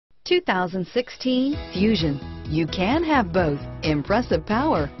2016 Fusion. You can have both impressive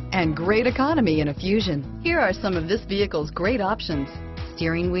power and great economy in a Fusion. Here are some of this vehicle's great options: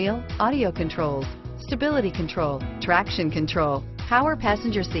 steering wheel audio controls, stability control, traction control, power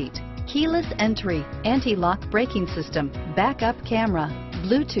passenger seat, keyless entry, anti-lock braking system, backup camera,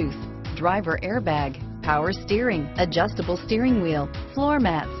 Bluetooth, driver airbag, power steering, adjustable steering wheel, floor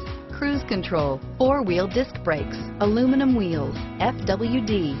mats, cruise control, four-wheel disc brakes, aluminum wheels,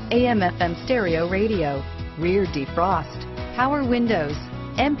 FWD, AM/FM stereo radio, rear defrost, power windows,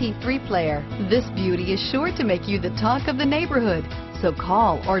 MP3 player. This beauty is sure to make you the talk of the neighborhood. So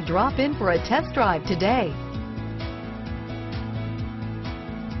call or drop in for a test drive today.